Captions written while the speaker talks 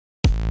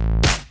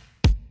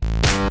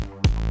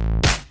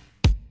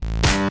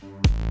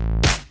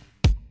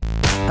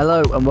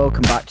Hello and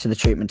welcome back to The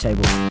Treatment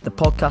Table, the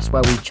podcast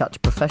where we chat to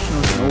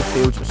professionals in all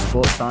fields of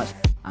sports science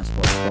and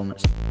sports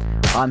performance.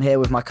 I'm here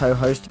with my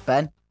co-host,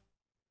 Ben.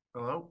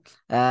 Hello.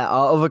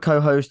 Our other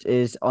co-host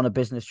is on a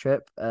business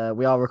trip.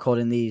 We are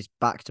recording these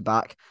back to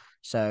back,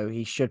 so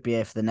he should be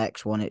here for the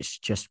next one. It's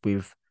just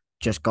we've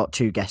just got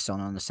two guests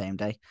on the same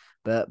day.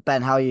 But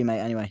Ben, how are you,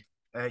 mate, anyway?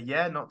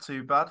 Yeah, not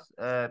too bad.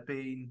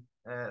 Been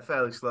a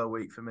fairly slow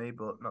week for me,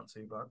 but not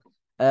too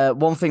bad.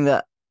 One thing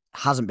that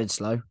hasn't been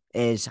slow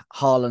is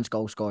Haaland's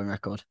goal scoring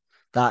record.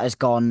 That has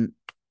gone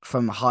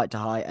from height to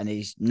height, and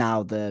he's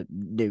now the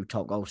new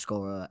top goal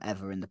scorer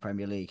ever in the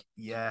Premier League.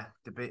 Yeah,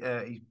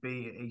 he's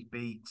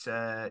beat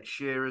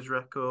Shearer's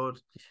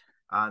record,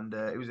 and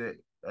was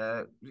it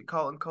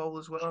Carlton Cole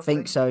as well? I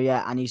think so,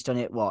 yeah. And he's done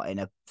it in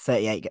a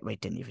 38. We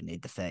didn't even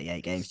need the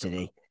 38 games, did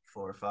he?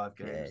 4 or 5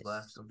 games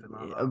left, something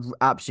like that.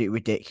 Absolutely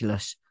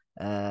ridiculous.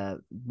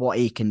 What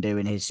he can do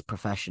in his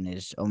profession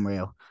is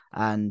unreal.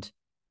 And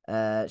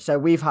so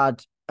we've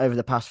had, over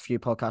the past few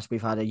podcasts,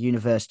 we've had a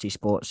university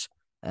sports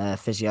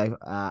physio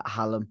at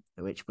Hallam,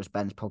 which was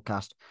Ben's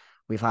podcast.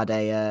 We've had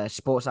a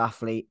sports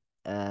athlete,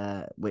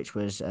 which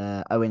was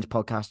Owen's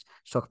podcast,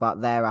 to talk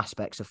about their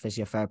aspects of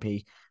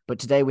physiotherapy. But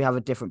today we have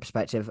a different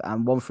perspective,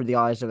 and one through the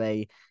eyes of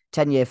a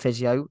 10-year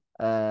physio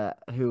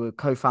who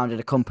co-founded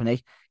a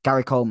company,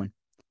 Gary Coleman.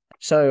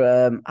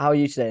 So how are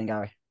you today,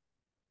 Gary?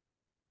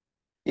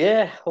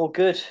 Yeah, all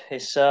good.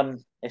 It's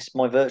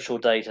my virtual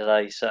day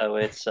today, so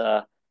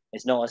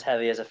it's not as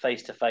heavy as a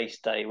face-to-face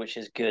day, which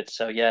is good.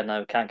 So yeah,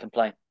 no, can't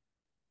complain.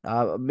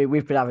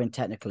 We've been having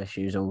technical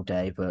issues all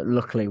day, but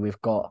luckily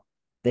we've got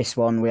this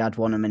one. We had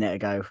one a minute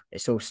ago.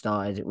 It's all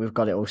started. We've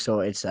got it all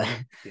sorted. So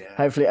yeah.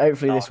 hopefully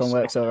this one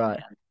works all right.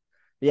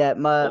 Yeah,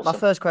 my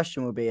first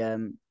question would be,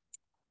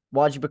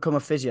 why did you become a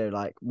physio?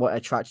 Like, what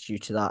attracted you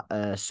to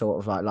that sort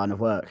of like line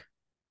of work?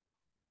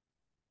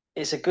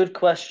 It's a good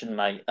question,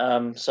 mate.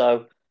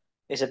 So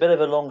it's a bit of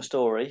a long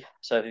story.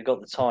 So if you've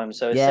got the time,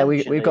 so yeah,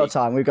 we've got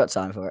time. We've got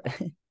time for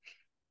it.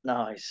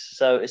 Nice.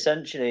 So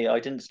essentially, I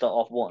didn't start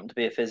off wanting to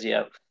be a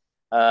physio.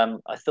 I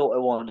thought I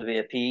wanted to be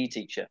a PE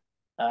teacher.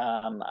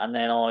 And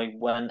then I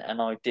went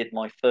and I did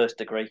my first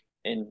degree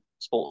in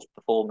sports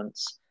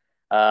performance.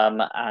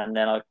 And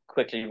then I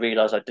quickly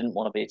realised I didn't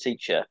want to be a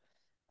teacher.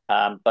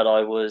 But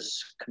I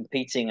was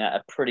competing at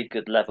a pretty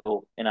good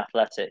level in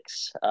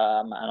athletics,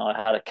 and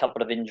I had a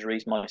couple of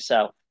injuries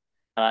myself,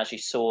 and I actually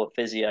saw a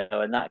physio,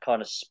 and that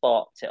kind of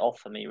sparked it off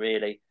for me,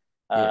 really.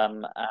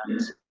 And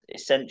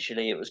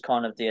essentially, it was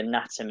kind of the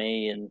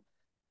anatomy and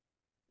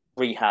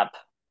rehab,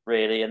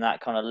 really, and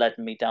that kind of led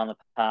me down the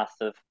path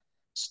of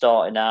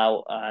starting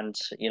out. And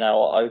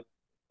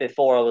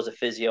before I was a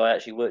physio, I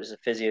actually worked as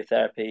a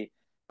physiotherapy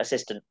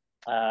assistant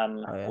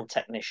or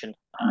technician.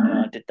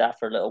 I did that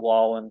for a little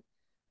while, and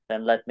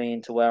then led me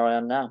into where I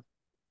am now.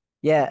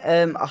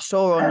 Yeah, I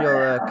saw on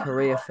your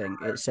career thing,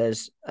 it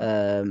says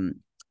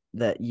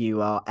that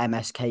you are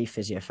MSK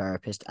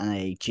Physiotherapist and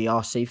a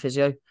GRC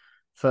physio.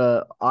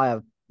 I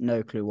have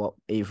no clue what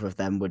either of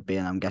them would be,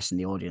 and I'm guessing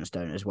the audience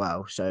don't as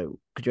well. So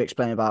could you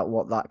explain about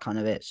what that kind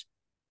of is?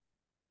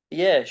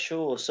 Yeah,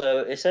 sure. So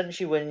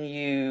essentially when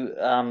you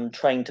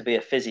train to be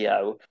a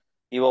physio,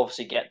 you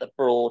obviously get the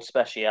broad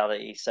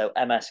speciality. So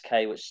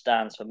MSK, which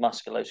stands for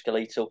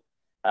musculoskeletal,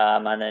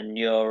 and then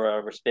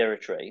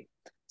neuro-respiratory.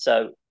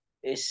 So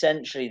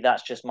essentially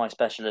that's just my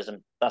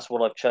specialism. That's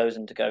what I've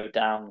chosen to go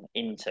down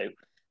into.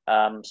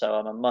 So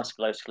I'm a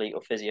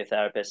musculoskeletal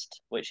physiotherapist,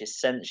 which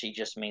essentially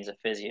just means a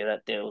physio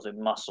that deals with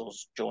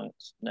muscles,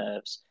 joints,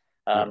 nerves,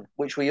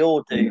 which we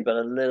all do, but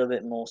a little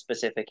bit more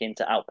specific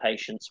into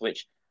outpatients,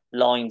 which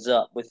lines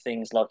up with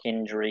things like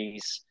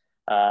injuries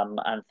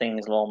and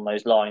things along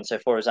those lines. So,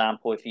 for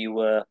example, if you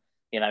were,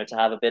 to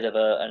have a bit of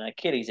an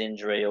Achilles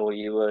injury, or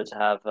you were to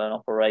have an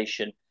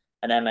operation,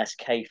 an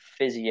MSK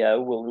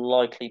physio will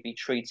likely be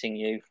treating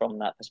you from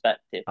that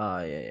perspective.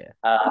 Oh, yeah.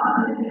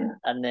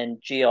 And then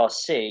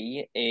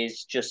GRC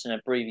is just an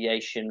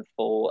abbreviation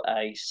for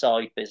a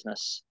side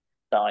business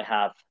that I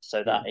have.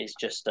 So that is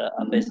just a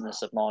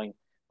business of mine,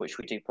 which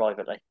we do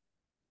privately.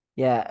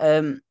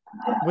 Yeah,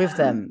 with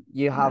them,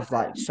 you have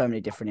like so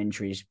many different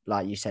injuries.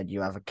 Like you said,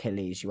 you have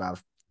Achilles, you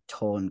have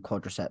torn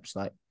quadriceps.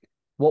 Like,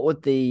 what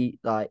would the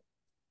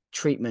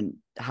treatment?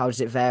 How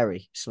does it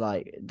vary? So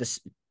like this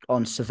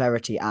on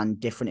severity and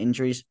different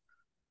injuries.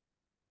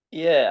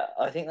 Yeah,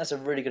 I think that's a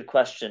really good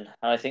question.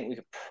 And I think we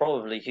could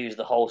probably use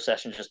the whole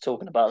session just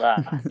talking about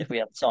that if we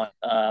had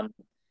time.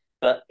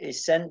 But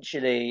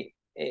essentially,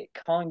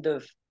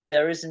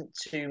 there isn't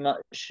too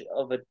much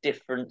of a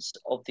difference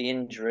of the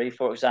injury.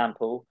 For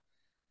example,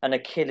 an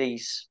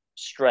Achilles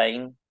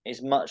strain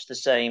is much the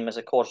same as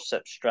a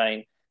quadricep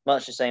strain,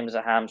 much the same as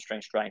a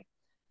hamstring strain.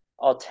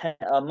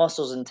 Our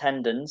muscles and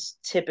tendons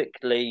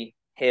typically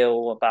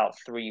heal about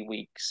 3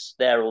 weeks,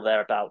 there or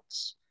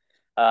thereabouts.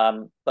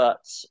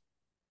 But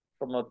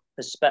from a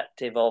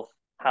perspective of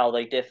how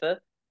they differ,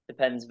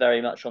 depends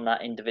very much on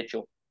that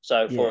individual.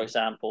 So, for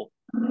example,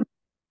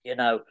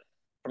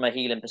 from a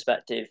healing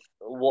perspective,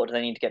 what do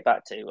they need to get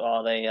back to?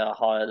 Are they a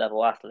higher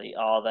level athlete?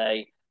 Are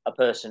they a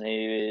person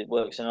who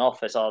works in an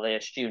office? Are they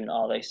a student?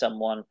 Are they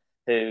someone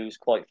who's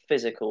quite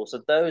physical?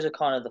 So those are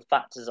kind of the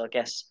factors, I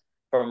guess,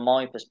 from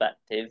my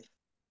perspective,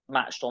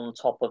 matched on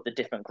top of the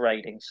different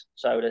gradings.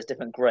 So there's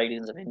different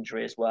gradings of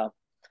injury as well.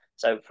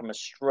 So from a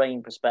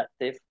strain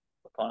perspective,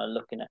 we're kind of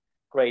looking at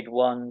grade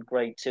 1,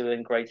 grade 2,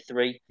 and grade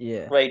 3.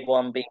 Yeah. Grade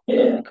 1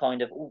 being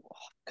kind of,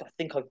 I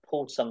think I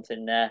pulled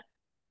something there.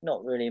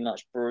 Not really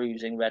much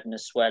bruising,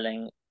 redness,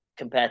 swelling,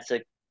 compared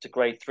to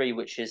grade 3,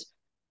 which is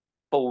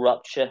full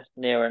rupture,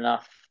 near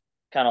enough,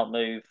 cannot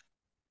move,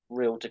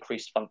 real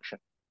decreased function.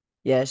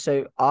 Yeah,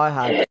 so I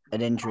had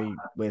an injury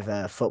with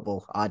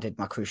football. I did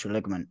my crucial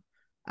ligament.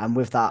 And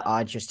with that,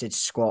 I just did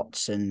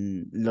squats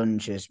and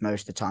lunges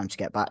most of the time to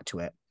get back to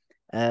it.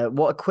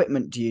 What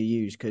equipment do you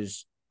use?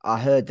 Because I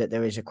heard that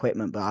there is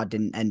equipment, but I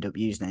didn't end up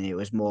using any. It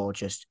was more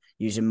just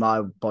using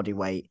my body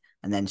weight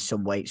and then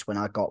some weights when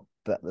I got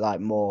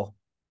like more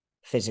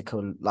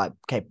physical like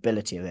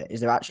capability of it.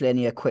 Is there actually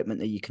any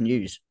equipment that you can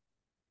use?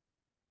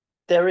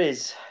 There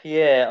is,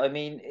 yeah. I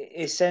mean,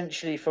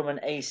 essentially from an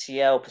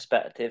ACL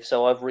perspective,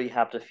 so I've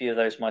rehabbed a few of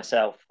those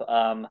myself.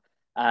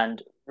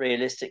 And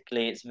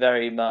realistically, it's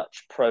very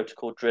much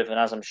protocol driven,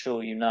 as I'm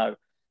sure you know.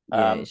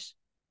 Um, Yes.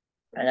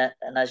 and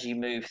as you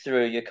move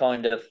through, you're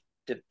kind of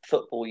the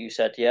football. You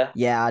said, yeah,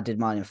 Yeah, I did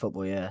mine in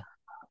football. Yeah.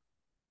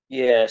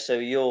 yeah. So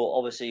you're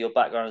obviously your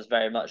background is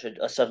very much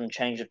a sudden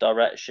change of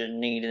direction,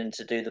 needing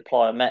to do the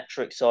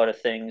plyometric side of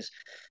things.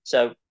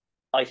 So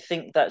I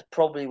think that's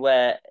probably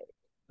where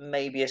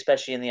maybe,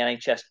 especially in the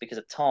NHS, because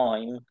of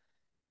time,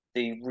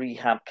 the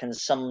rehab can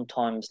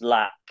sometimes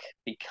lack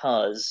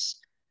because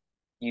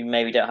you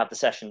maybe don't have the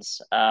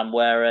sessions.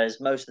 Whereas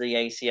most of the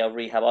ACL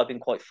rehab, I've been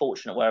quite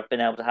fortunate where I've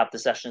been able to have the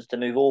sessions to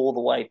move all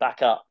the way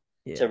back up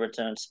Yeah. to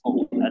return to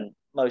sport. And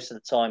most of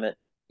the time,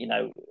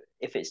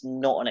 if it's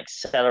not an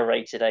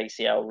accelerated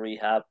ACL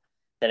rehab,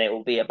 then it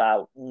will be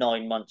about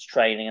 9 months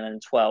training and then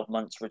 12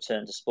 months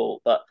return to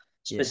sport. But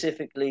Yeah.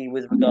 specifically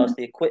with regards to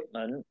the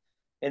equipment,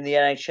 in the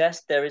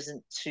NHS, there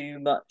isn't too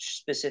much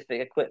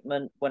specific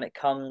equipment when it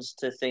comes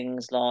to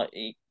things like,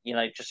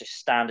 just a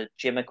standard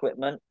gym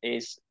equipment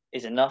is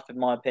enough, in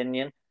my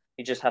opinion.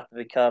 You just have to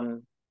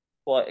become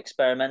quite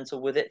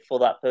experimental with it for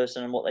that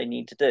person and what they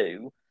need to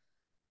do.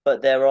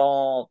 But there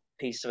are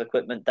pieces of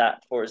equipment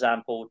that, for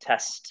example,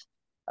 test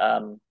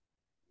um,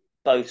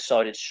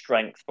 both-sided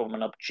strength from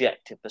an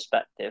objective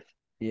perspective.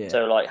 Yeah.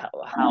 So, like,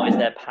 how is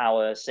their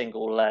power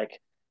single leg?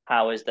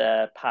 How is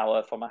their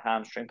power from a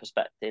hamstring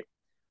perspective?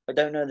 I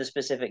don't know the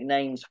specific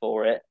names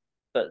for it,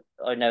 but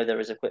I know there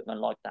is equipment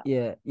like that.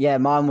 Yeah, yeah.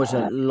 Mine was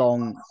a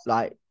long,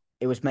 like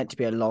it was meant to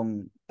be a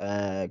long,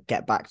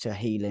 get back to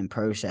healing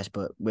process,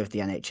 but with the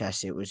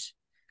NHS, it was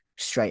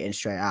straight in,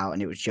 straight out,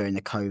 and it was during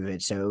the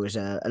COVID, so it was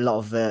a lot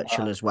of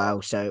virtual as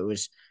well. So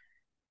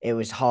it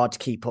was hard to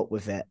keep up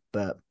with it.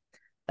 But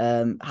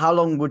how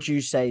long would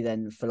you say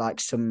then for like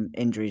some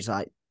injuries,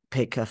 like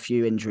pick a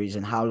few injuries,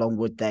 and how long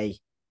would they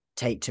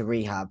take to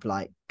rehab,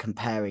 like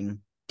comparing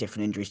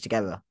different injuries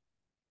together?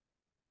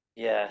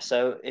 Yeah,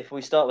 so if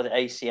we start with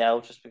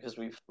ACL, just because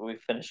we've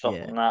finished off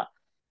Yeah, on that,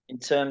 in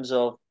terms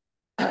of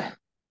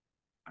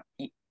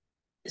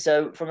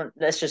so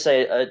let's just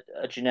say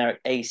a generic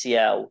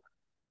ACL,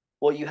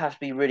 what you have to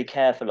be really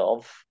careful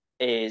of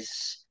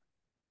is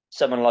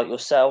someone like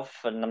yourself,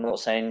 and I'm not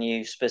saying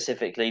you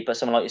specifically, but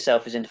someone like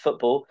yourself who's into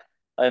football.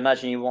 I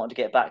imagine you wanted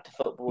to get back to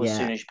football as yeah.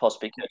 soon as you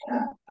possibly could.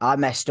 I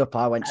messed up.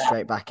 I went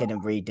straight back in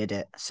and redid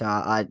it. So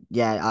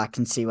yeah, I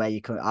can see where you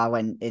come. I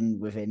went in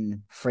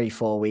within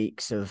 3-4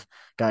 weeks of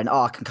going,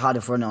 oh, I can kind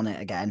of run on it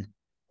again,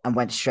 and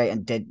went straight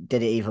and did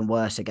it even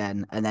worse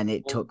again. And then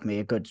it took me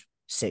a good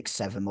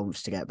 6-7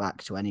 months to get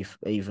back to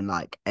even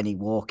like any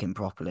walking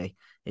properly.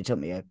 It took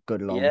me a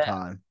good long Yeah,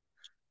 time.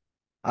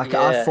 I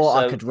yeah. thought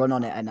I So could run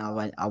on it, and I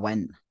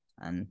went,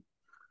 and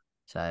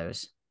so it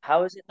was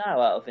how is it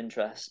now, out of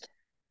interest?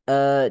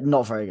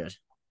 not very good.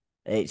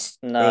 It's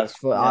No, it's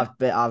for yeah,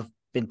 I've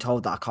been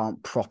told that I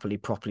can't properly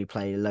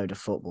play a load of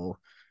football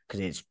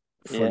because it's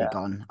fully yeah,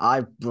 gone.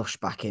 I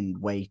rushed back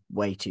in way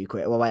too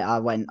quick. Well, wait, I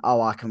went,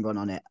 oh, I can run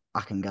on it,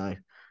 I can go,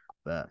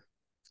 but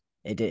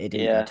it didn't go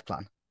yeah. to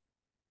plan.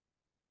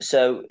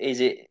 So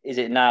is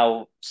it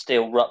now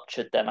still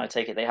ruptured then? I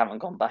take it they haven't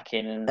gone back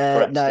in and No,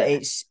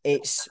 corrected it.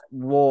 it's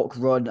walk,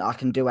 run. I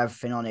can do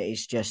everything on it.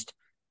 It's just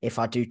if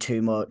I do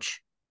too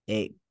much,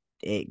 it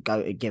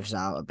it gives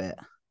out a bit.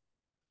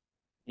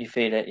 You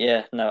feel it?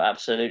 Yeah, no,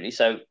 absolutely.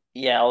 So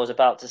yeah, I was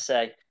about to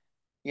say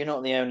you're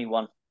not the only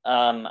one.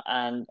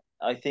 And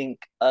I think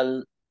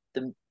the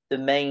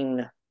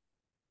main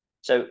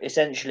so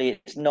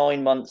essentially it's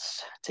 9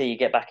 months till you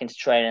get back into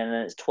training, and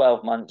then it's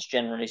 12 months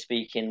generally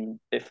speaking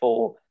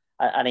before.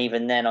 And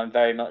even then, I'm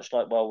very much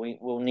like, well, we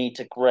will need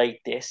to grade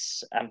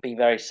this and be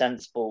very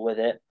sensible with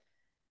it.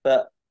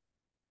 But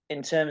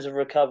in terms of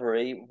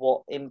recovery,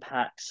 what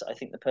impacts I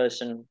think the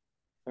person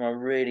from a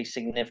really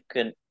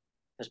significant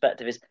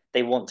perspective is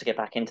they want to get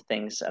back into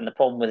things. And the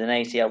problem with an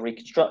ACL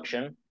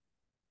reconstruction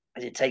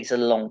is it takes a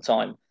long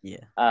time.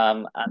 Yeah,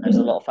 And there's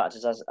a lot of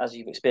factors as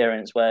you've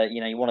experienced where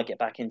you want to get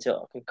back into it.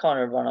 I could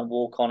kind of run and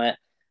walk on it,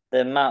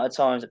 the amount of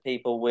times that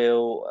people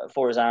will,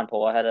 for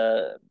example, I had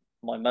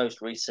my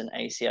most recent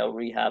ACL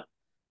rehab,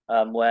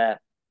 where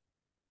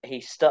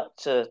he stuck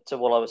to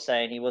what I was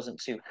saying. He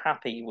wasn't too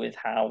happy with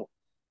how,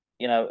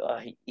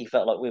 he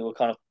felt like we were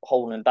kind of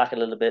holding him back a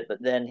little bit.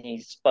 But then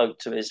he spoke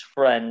to his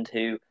friend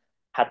who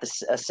had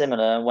a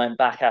similar and went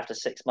back after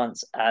 6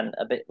 months, and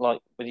a bit like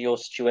with your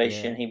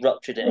situation, he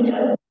ruptured it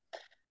again.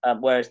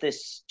 Whereas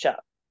this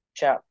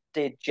chap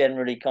did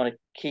generally kind of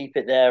keep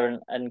it there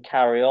and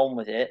carry on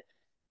with it.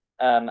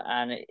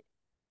 And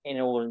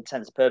in all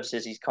intents and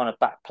purposes, he's kind of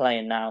back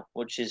playing now,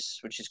 which is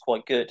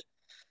quite good.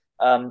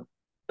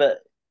 But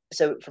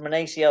so from an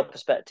ACL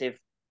perspective,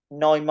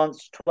 9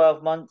 months,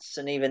 12 months,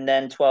 and even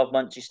then 12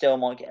 months, you still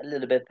might get a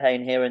little bit of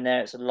pain here and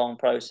there. It's a long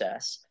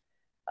process.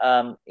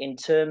 In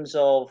terms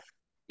of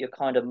your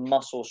kind of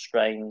muscle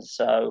strains,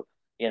 so,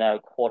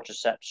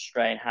 quadriceps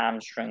strain,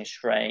 hamstring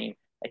strain,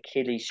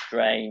 Achilles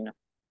strain,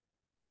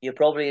 you're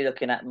probably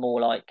looking at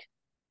more like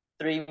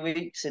 3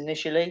 weeks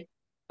initially,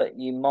 but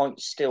you might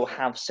still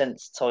have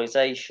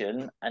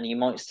sensitization and you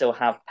might still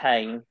have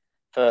pain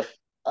for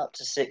up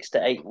to 6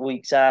 to 8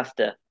 weeks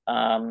after.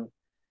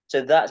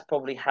 So that's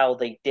probably how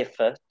they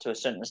differ to a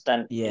certain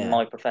extent in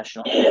my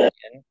professional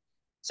opinion.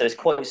 So it's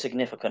quite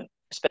significant,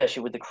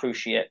 especially with the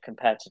cruciate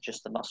compared to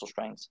just the muscle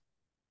strains.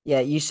 Yeah,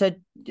 you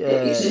said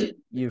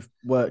you've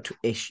worked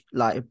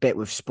like a bit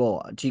with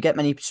sport. Do you get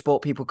many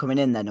sport people coming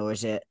in then, or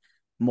is it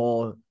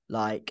more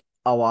like,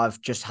 oh,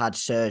 I've just had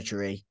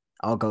surgery,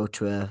 I'll go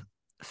to a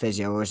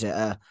physio, or is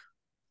it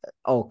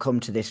oh,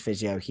 come to this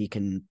physio, he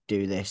can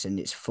do this, and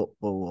it's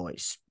football or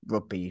it's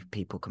rugby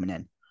people coming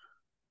in?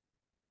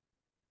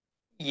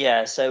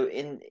 Yeah, so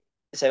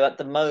at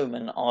the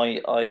moment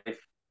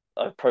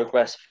I've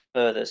progressed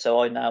further.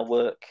 So I now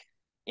work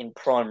in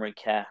primary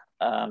care.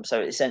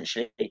 So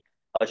essentially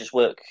I just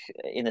work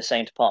in the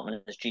same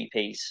department as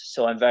GPs.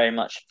 So I'm very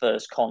much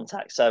first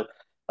contact. So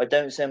I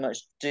don't so much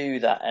do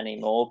that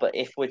anymore. But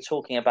if we're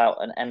talking about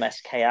an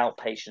MSK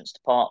outpatients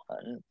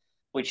department,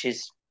 which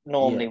is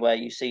normally where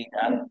you see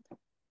that,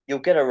 you'll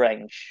get a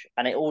range,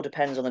 and it all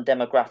depends on the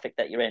demographic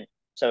that you're in.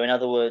 So in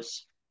other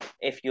words,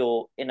 if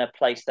you're in a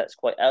place that's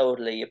quite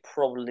elderly, you're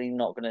probably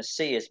not going to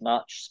see as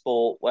much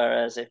sport.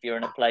 Whereas if you're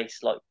in a place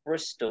like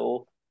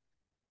Bristol,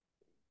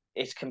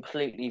 it's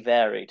completely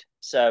varied.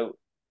 So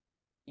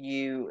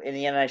you in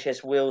the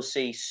NHS will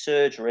see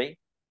surgery,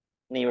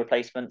 knee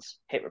replacements,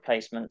 hip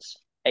replacements,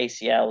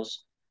 ACLs,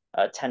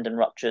 tendon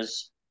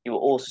ruptures. You will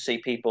also see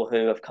people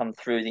who have come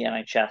through the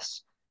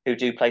NHS who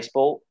do play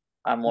sport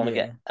and want to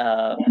get.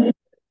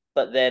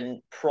 But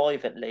then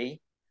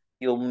privately,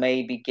 you'll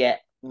maybe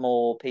get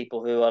more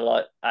people who are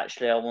like,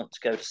 actually, I want to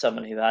go to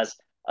someone who has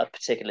a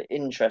particular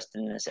interest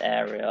in this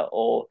area,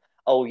 or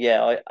oh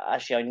yeah,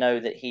 I know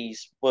that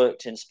he's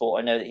worked in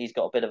sport. I know that he's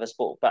got a bit of a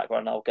sport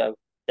background. I'll go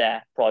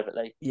there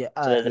privately. Yeah,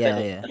 so there's a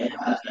bit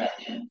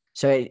yeah.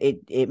 So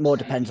it more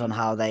depends on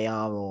how they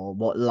are or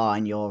what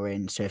line you're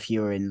in. So if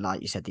you're in,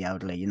 like you said, the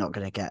elderly, you're not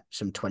going to get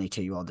some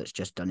 22-year-old that's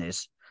just done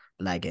his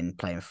leg in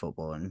playing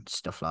football and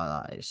stuff like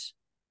that. Is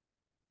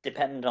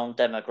depending on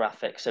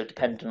demographics, so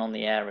depending on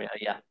the area,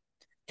 yeah.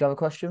 Do you have a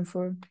question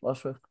for him,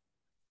 Oscar?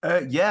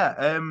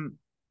 Yeah.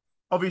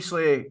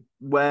 Obviously,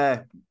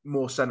 we're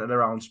more centered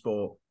around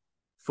sport,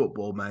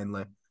 football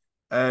mainly.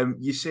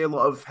 You see a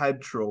lot of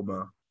head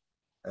trauma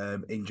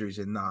injuries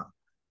in that.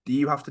 Do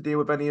you have to deal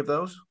with any of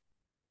those?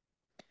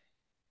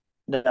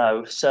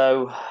 No.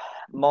 So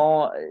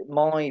my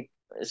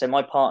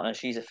partner,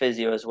 she's a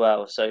physio as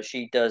well. So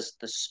she does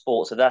the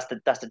sport. So that's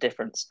the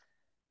difference.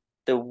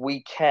 The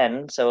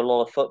weekend, so a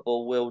lot of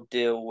football will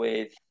deal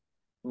with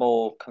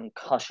more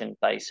concussion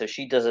based. So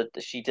she does a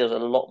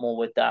lot more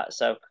with that.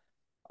 So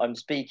I'm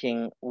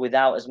speaking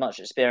without as much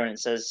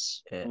experience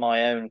as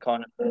my own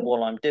kind of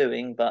what I'm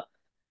doing, but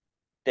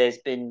there's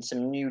been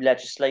some new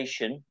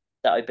legislation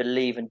that I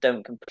believe, and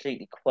don't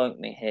completely quote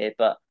me here,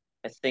 but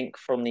I think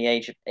from the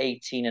age of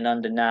 18 and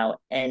under now,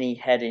 any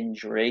head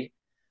injury,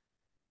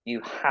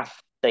 you have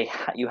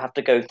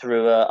to go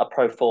through a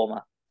pro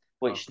forma,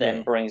 which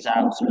then brings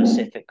out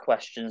specific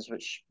questions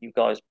which you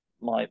guys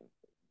might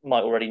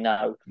already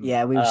know.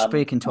 Yeah, we were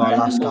speaking to our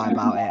last guy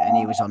about it, and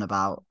he was on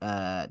about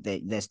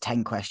there's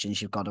 10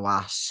 questions you've got to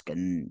ask,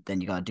 and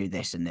then you got to do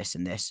this and this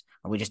and this.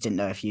 And we just didn't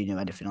know if you knew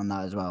anything on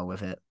that as well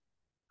with it.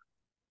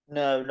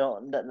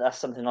 No, that's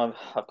something I've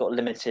got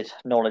limited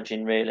knowledge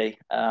in really.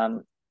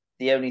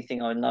 The only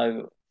thing I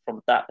know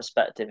from that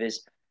perspective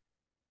is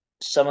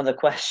some of the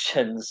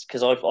questions,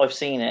 because I've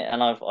seen it,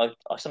 and I've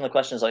some of the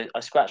questions I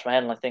scratch my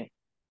head and I think,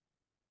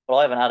 well,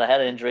 I haven't had a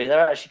head injury.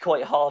 They're actually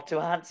quite hard to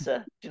answer.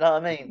 Do you know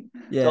what I mean?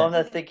 Yeah. So I'm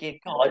there thinking,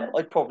 God,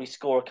 I'd probably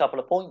score a couple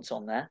of points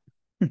on there.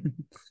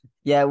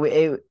 Yeah,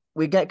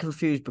 we get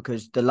confused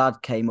because the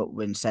lad came up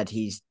and said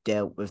he's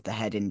dealt with the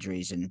head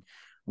injuries, and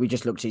we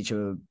just looked at each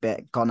other a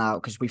bit gone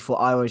out because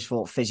I always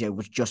thought physio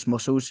was just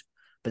muscles.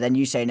 But then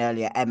you saying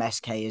earlier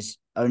MSK is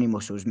only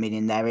muscles,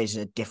 meaning there is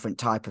a different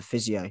type of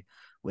physio,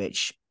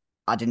 which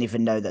I didn't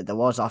even know that there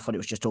was. I thought it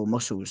was just all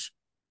muscles.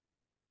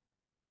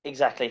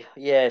 Exactly.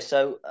 Yeah.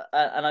 So,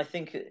 and I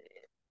think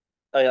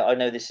I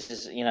know this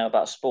is,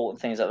 about sport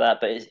and things like that,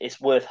 but it's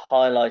worth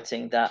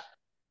highlighting that,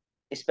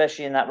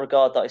 especially in that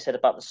regard that I said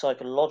about the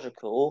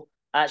psychological,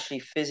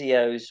 actually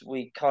physios,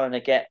 we kind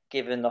of get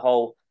given the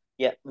whole,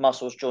 yeah,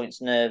 muscles,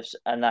 joints, nerves,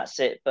 and that's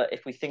it. But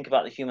if we think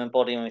about the human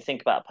body and we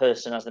think about a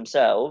person as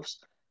themselves,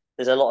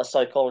 there's a lot of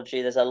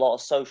psychology, there's a lot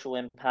of social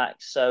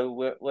impact. So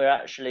we're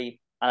actually,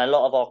 and a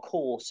lot of our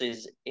course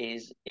is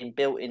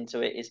inbuilt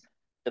into it is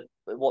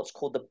what's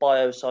called the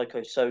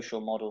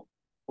biopsychosocial model,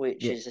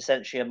 which Yeah, is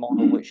essentially a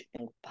model which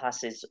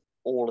encompasses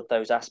all of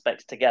those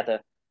aspects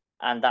together,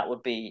 and that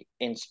would be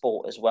in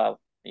sport as well.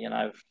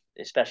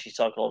 Especially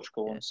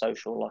psychological yeah. and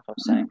social, like I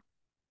was saying.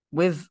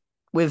 With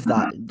with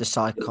that, the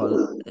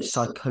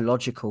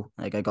psychological,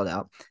 there you go, got it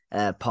out,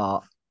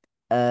 part.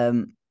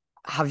 Um,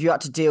 have you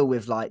had to deal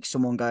with like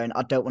someone going,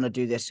 I don't want to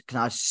do this. Can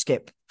I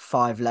skip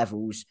 5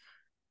 levels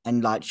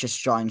and like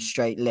just try and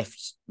straight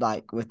lifts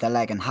like with their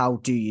leg? And how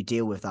do you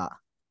deal with that?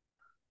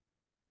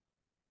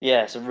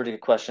 Yeah, it's a really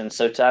good question.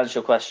 So to answer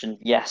your question,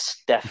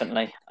 yes,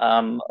 definitely.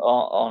 On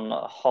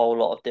a whole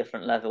lot of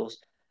different levels,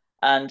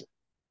 and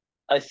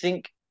I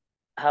think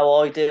how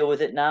I deal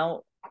with it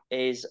now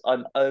is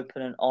I'm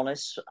open and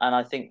honest, and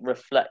I think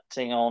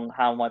reflecting on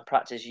how my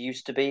practice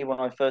used to be when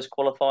I first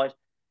qualified,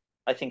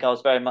 I think I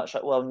was very much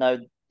like, well, no,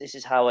 this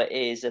is how it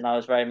is, and I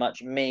was very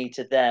much me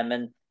to them,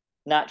 and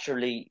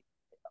naturally,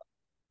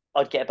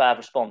 I'd get a bad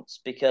response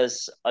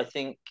because I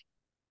think,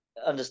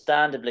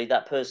 understandably,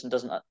 that person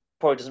doesn't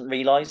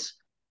realize.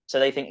 So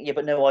they think, yeah,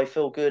 but no, I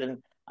feel good,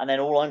 and then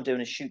all I'm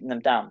doing is shooting them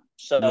down.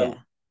 So Yeah,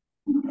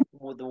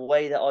 the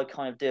way that I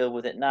kind of deal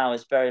with it now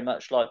is very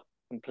much like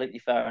completely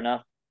fair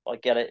enough. I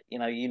get it. You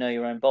know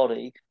your own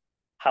body.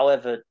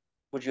 However,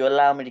 would you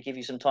allow me to give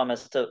you some time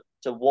as to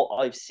what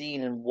I've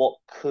seen and what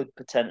could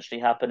potentially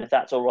happen if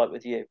that's all right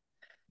with you?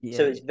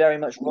 So yeah, it's very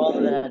much,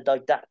 rather than a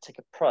didactic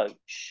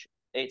approach,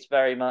 it's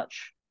very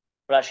much,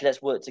 but actually,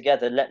 let's work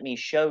together. Let me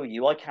show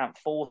you. I can't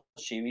force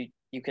you.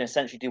 You can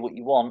essentially do what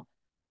you want,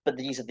 but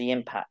these are the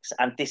impacts.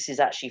 And this is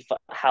actually for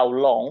how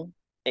long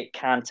it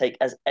can take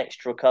as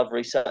extra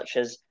recovery, such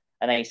as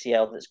an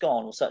ACL that's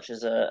gone, or such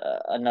as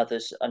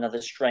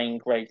another strain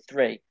grade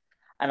 3.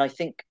 And I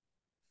think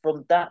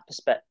from that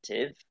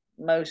perspective,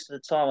 most of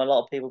the time, a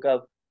lot of people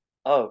go,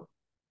 "Oh,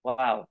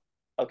 wow,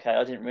 okay,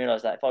 I didn't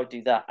realize that. If I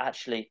do that,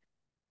 actually,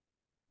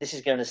 this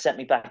is going to set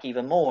me back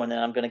even more, and then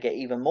I'm going to get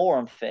even more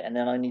unfit, and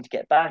then I need to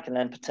get back, and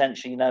then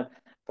potentially,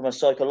 from a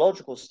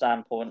psychological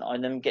standpoint,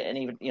 I'm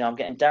getting even, I'm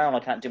getting down.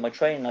 I can't do my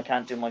training. I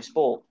can't do my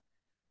sport.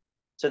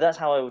 So that's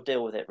how I would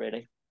deal with it,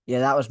 really. yeah.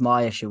 That was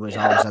my issue. Was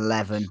I was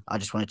 11. I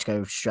just wanted to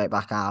go straight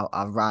back out.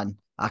 I ran.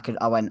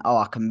 I went. Oh,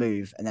 I can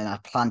move, and then I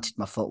planted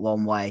my foot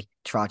one way,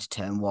 tried to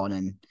turn one,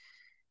 and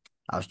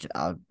I was.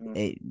 Mm.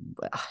 It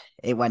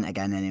it went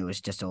again, and it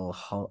was just a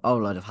whole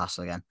load of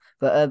hassle again.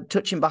 But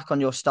touching back on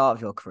your start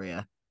of your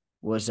career,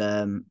 was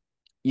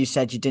you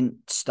said you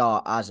didn't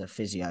start as a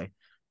physio.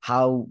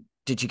 How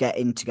did you get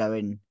into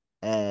going?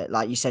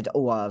 Like you said,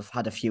 oh, I've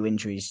had a few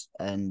injuries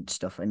and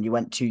stuff, and you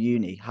went to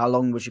uni. How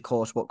long was your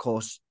course? What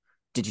course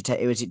did you take?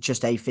 Was it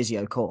just a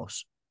physio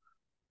course?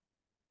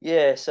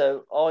 Yeah,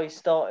 so I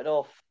started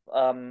off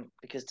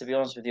because, to be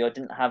honest with you, I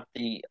didn't have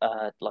the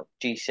like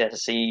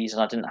GCSEs,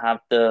 and I didn't have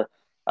the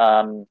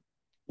um,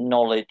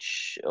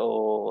 knowledge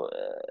or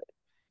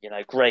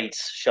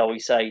grades, shall we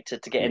say, to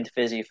get Yeah, into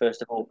physio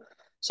first of all.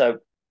 So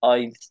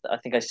I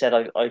think I said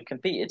I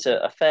competed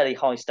to a fairly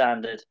high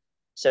standard,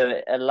 so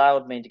it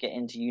allowed me to get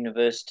into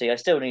university. I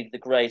still needed the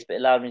grades, but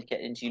it allowed me to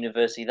get into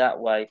university that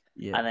way,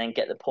 yeah, and then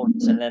get the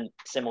points. And then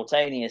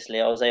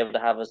simultaneously, I was able to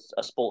have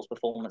a sports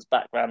performance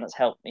background that's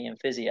helped me in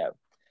physio.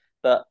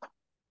 But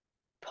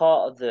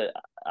part of the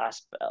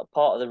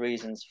part of the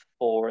reasons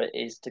for it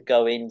is to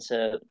go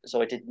into.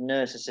 So I did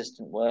nurse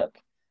assistant work,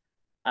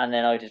 and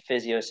then I did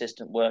physio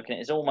assistant work, and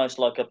it's almost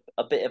like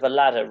a bit of a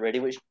ladder,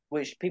 really,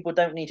 which people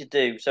don't need to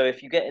do. So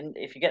if you get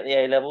the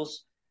A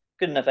levels,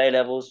 good enough A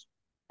levels,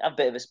 have a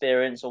bit of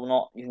experience or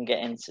not, you can get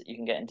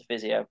into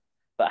physio.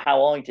 But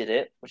how I did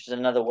it, which is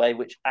another way,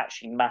 which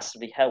actually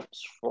massively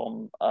helps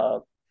from a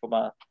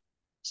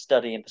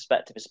study and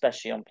perspective,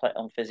 especially on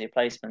physio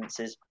placements,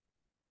 is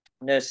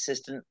nurse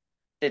assistant.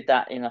 Did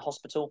that in a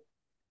hospital,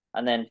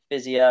 and then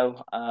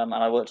physio, and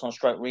I worked on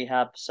stroke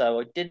rehab.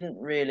 So I didn't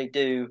really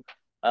do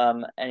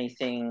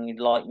anything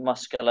like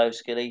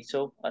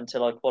musculoskeletal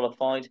until I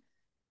qualified,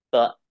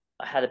 but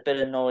I had a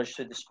bit of knowledge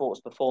through the sports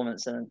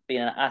performance and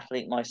being an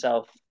athlete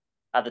myself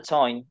at the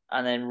time,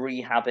 and then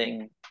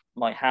rehabbing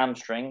my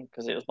hamstring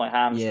because it was my yeah,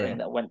 hamstring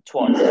that went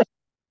twice.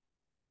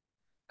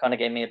 Kind of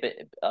gave me a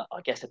bit,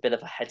 I guess, a bit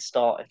of a head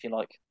start, if you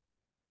like.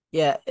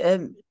 yeah.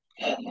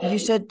 You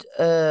said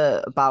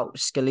about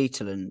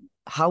skeletal, and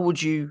how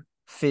would you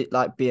fit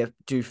like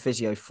do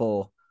physio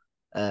for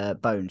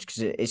bones, because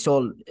it's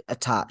all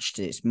attached,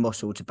 it's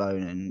muscle to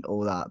bone and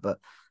all that. But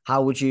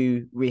how would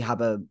you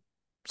rehab a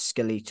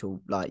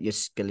skeletal, like your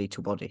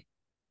skeletal body?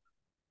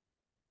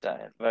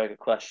 Very good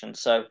question.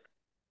 So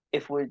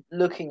if we're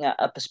looking at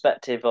a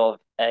perspective of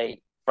a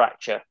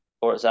fracture,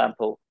 for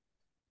example,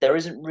 there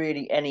isn't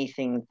really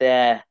anything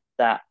there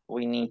that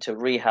we need to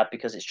rehab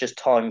because it's just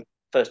time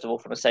first of all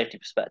from a safety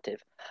perspective.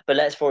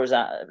 But for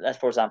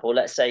example,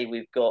 let's say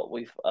we've got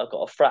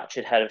a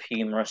fractured head of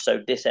humerus, so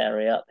this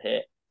area up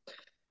here.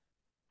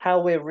 How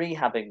we're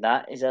rehabbing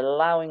that is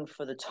allowing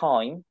for the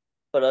time,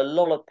 but a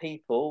lot of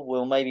people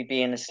will maybe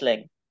be in a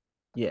sling.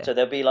 Yeah. So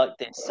they'll be like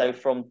this. So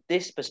from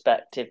this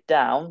perspective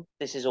down,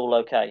 this is all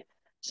okay.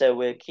 So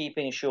we're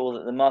keeping sure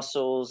that the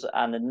muscles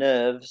and the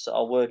nerves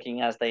are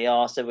working as they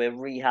are. So we're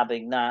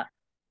rehabbing that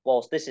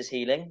whilst this is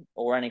healing,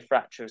 or any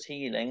fracture is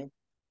healing.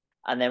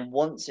 And then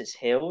once it's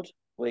healed,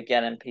 we're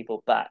getting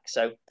people back.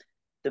 So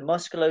the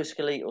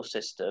musculoskeletal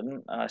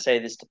system, and I say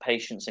this to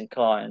patients and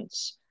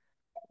clients,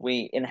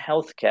 we in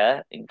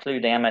healthcare,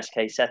 including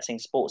MSK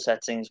settings, sports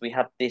settings, we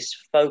have this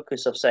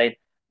focus of saying,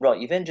 right,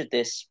 you've injured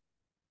this,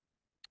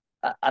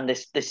 and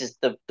this is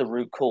the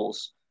root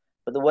cause.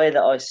 But the way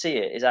that I see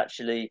it is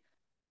actually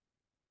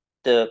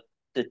the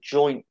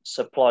joint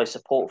supply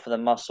support for the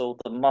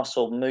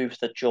muscle moves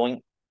the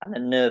joint, and the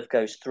nerve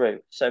goes through.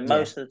 So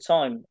most of the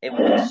time it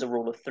works as a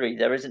rule of three.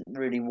 There isn't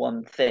really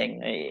one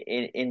thing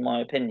in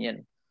my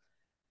opinion.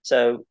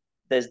 So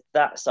there's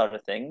that side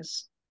of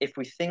things. If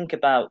we think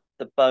about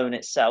the bone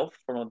itself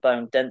from a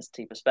bone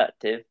density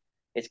perspective,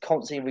 it's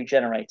constantly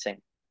regenerating.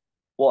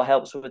 What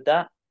helps with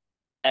that?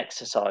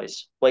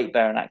 Exercise, weight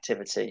bearing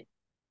activity,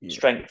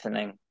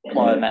 strengthening,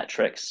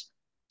 plyometrics.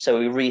 So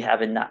we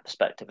rehab in that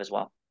perspective as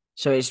well.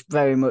 So it's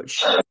very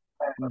much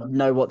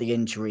know what the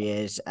injury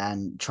is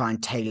and try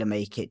and tailor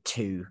make it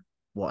to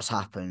what's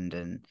happened,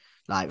 and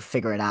like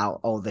figuring out,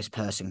 oh, this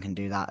person can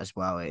do that as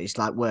well. It's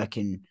like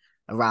working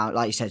around,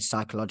 like you said,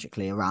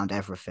 psychologically around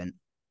everything.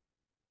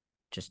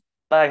 Just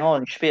bang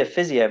on. You should be a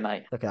physio,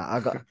 mate. Look at that.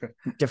 I've got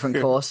different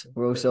course.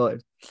 We're all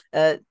sorted.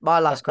 My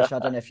last question, I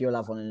don't know if you'll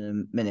have one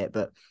in a minute,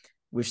 but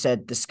we've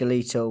said the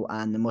skeletal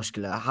and the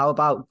muscular. How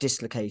about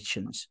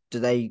dislocations? Do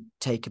they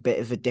take a bit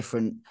of a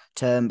different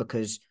turn?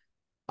 Because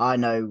I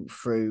know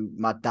through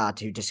my dad,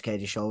 who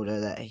dislocated his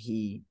shoulder, that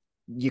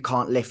you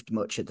can't lift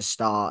much at the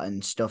start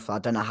and stuff. I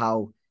don't know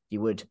how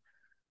you would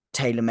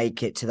tailor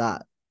make it to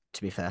that,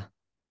 to be fair.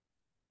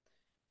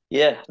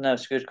 Yeah, no,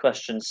 it's a good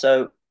question.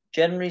 So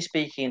generally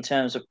speaking, in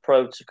terms of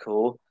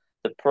protocol,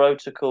 the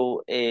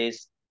protocol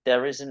is,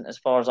 there isn't, as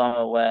far as I'm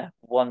aware,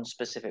 one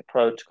specific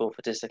protocol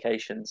for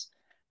dislocations.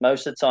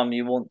 Most of the time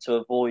you want to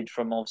avoid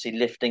from obviously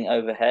lifting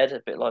overhead, a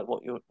bit like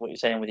what you're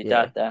saying with your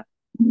dad there.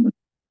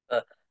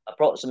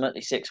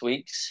 Approximately 6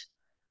 weeks.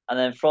 And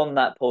then from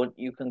that point,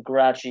 you can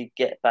gradually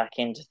get back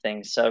into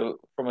things. So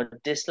from a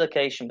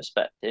dislocation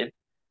perspective,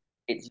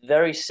 it's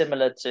very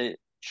similar to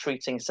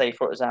treating, say,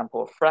 for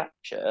example, a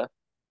fracture,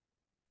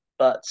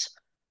 but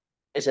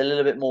it's a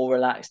little bit more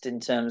relaxed in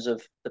terms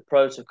of the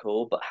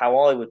protocol. But how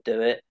I would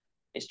do it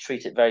is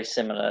treat it very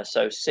similar.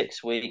 So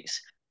 6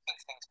 weeks, keep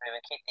things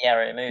moving, keep the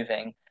area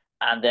moving,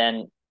 and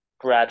then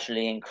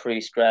gradually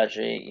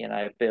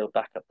build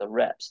back up the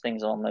reps,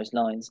 things along those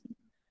lines.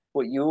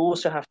 What you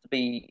also have to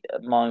be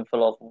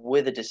mindful of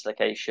with a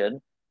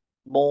dislocation,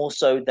 more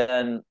so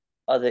than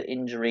other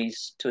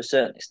injuries to a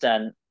certain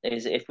extent,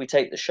 is if we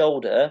take the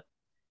shoulder,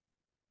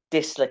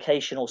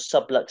 dislocation or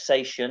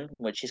subluxation,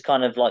 which is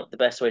kind of like the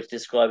best way to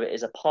describe it,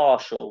 is a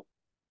partial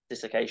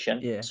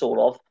dislocation, sort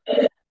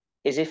of,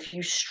 is if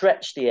you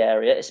stretch the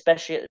area,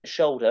 especially at the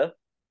shoulder,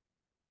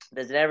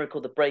 there's an area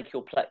called the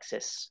brachial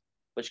plexus,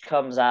 which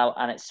comes out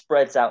and it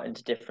spreads out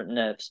into different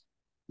nerves.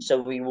 So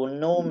we will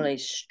normally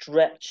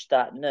stretch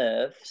that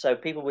nerve. So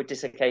people with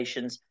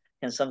dislocations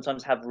can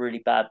sometimes have really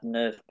bad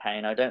nerve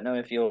pain. I don't know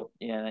if your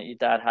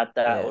dad had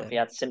that, or if he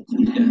had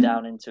symptoms go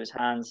down into his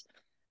hands.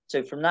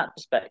 So from that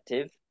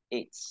perspective,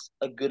 it's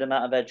a good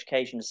amount of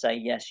education to say,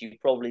 yes, you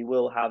probably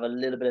will have a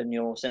little bit of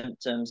neural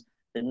symptoms.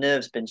 The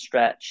nerve's been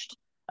stretched.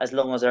 As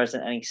long as there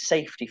isn't any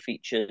safety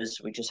features,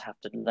 we just have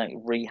to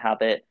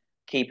rehab it,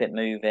 keep it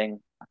moving,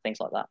 things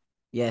like that.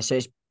 Yeah, so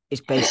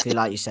it's basically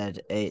like you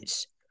said,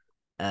 it's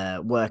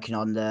working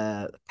on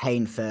the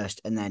pain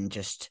first and then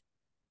just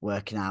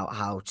working out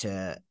how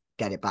to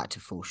get it back to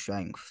full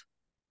strength.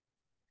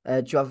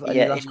 Do you have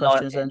any last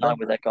questions then?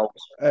 With their goals.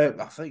 I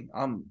think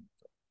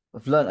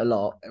I've learned a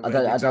lot.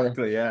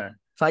 Exactly, yeah.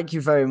 Thank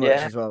you very much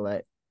as well,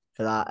 mate,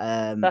 for that.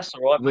 That's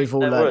all right. We've all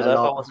learned a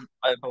lot.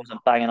 I hope I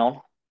wasn't banging on.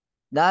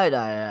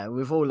 No.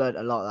 We've all learned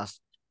a lot.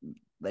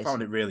 I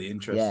found it really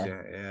interesting.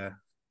 Yeah.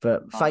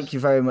 But thank you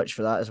very much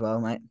for that as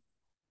well, mate.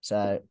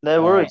 So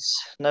no worries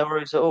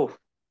at all.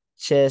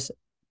 Cheers.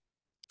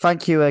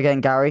 Thank you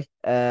again, Gary,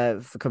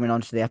 for coming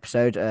on to the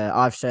episode.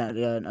 I've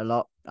certainly learned a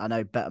lot. I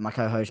know my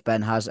co-host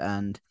Ben has,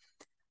 and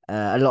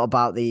a lot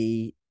about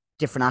the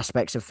different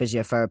aspects of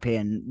physiotherapy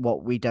and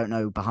what we don't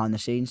know behind the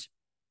scenes.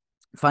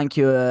 Thank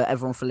you,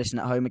 everyone, for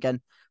listening at home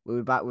again. We'll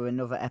be back with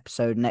another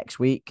episode next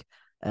week.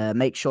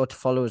 Make sure to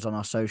follow us on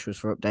our socials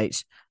for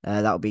updates.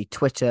 That will be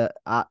Twitter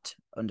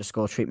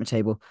 @_treatment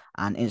table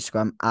and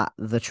Instagram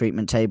 @the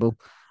treatment table.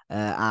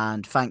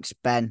 And thanks,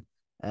 Ben,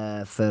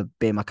 for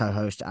being my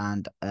co-host,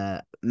 and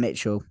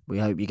Mitchell, we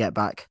hope you get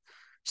back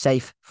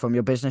safe from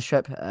your business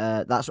trip.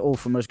 That's all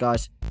from us,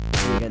 guys.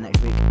 See you again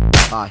next week.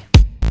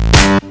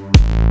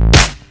 Bye.